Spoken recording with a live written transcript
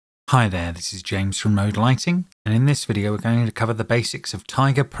Hi there, this is James from Mode Lighting, and in this video we're going to cover the basics of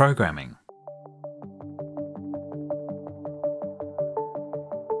Tiger programming.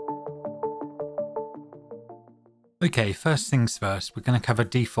 Okay, first things first, we're going to cover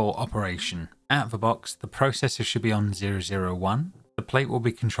default operation. Out of the box, the processor should be on 001, the plate will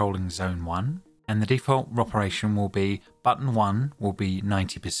be controlling zone 1, and the default operation will be button 1 will be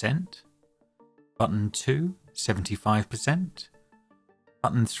 90%, button 2 75%,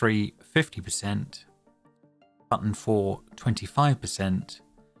 button 3 50%, button 4 25%,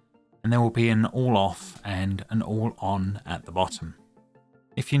 and there will be an all off and an all on at the bottom.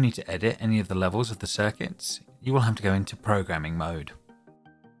 If you need to edit any of the levels of the circuits, you will have to go into programming mode.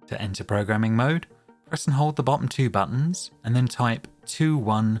 To enter programming mode, press and hold the bottom two buttons and then type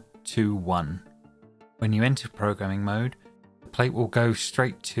 2121. When you enter programming mode, the plate will go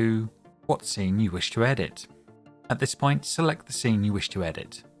straight to what scene you wish to edit. At this point, select the scene you wish to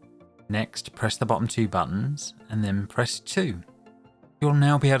edit. Next, press the bottom two buttons and then press 2. You'll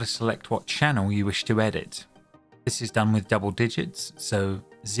now be able to select what channel you wish to edit. This is done with double digits, so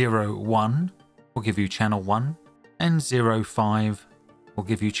 01 will give you channel 1 and 05 will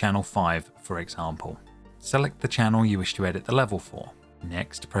give you channel 5, for example. Select the channel you wish to edit the level for.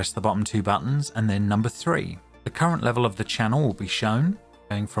 Next, press the bottom two buttons and then number 3. The current level of the channel will be shown,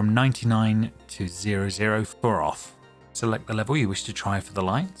 going from 99 to 00 for off. Select the level you wish to try for the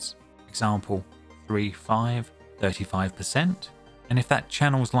lights, example 35, 35%, and if that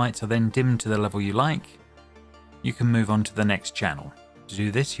channel's lights are then dimmed to the level you like, you can move on to the next channel. To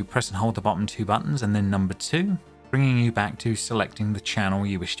do this, you press and hold the bottom two buttons and then number 2, bringing you back to selecting the channel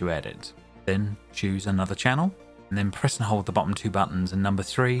you wish to edit. Then choose another channel, and then press and hold the bottom two buttons and number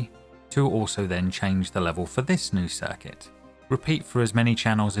 3 to also then change the level for this new circuit. Repeat for as many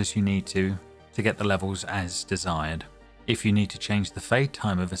channels as you need to get the levels as desired. If you need to change the fade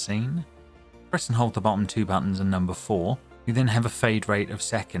time of a scene, press and hold the bottom two buttons and number 4. You then have a fade rate of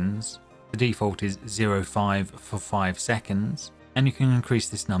seconds. The default is 0.5 for 5 seconds, and you can increase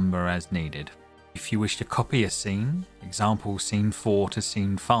this number as needed. If you wish to copy a scene, example scene 4 to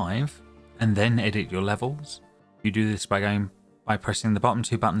scene 5, and then edit your levels, you do this by pressing the bottom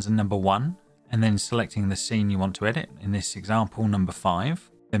two buttons and number 1, and then selecting the scene you want to edit, in this example number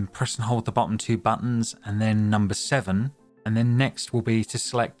 5, then press and hold the bottom two buttons and then number 7, and then next will be to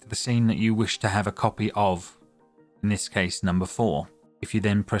select the scene that you wish to have a copy of, in this case number 4. If you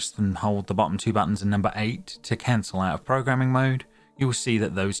then press and hold the bottom two buttons and number 8 to cancel out of programming mode, you will see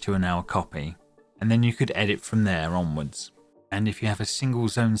that those two are now a copy, and then you could edit from there onwards. And if you have a single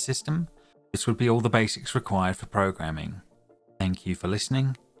zone system, this would be all the basics required for programming. Thank you for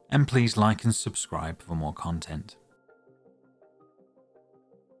listening, and please like and subscribe for more content.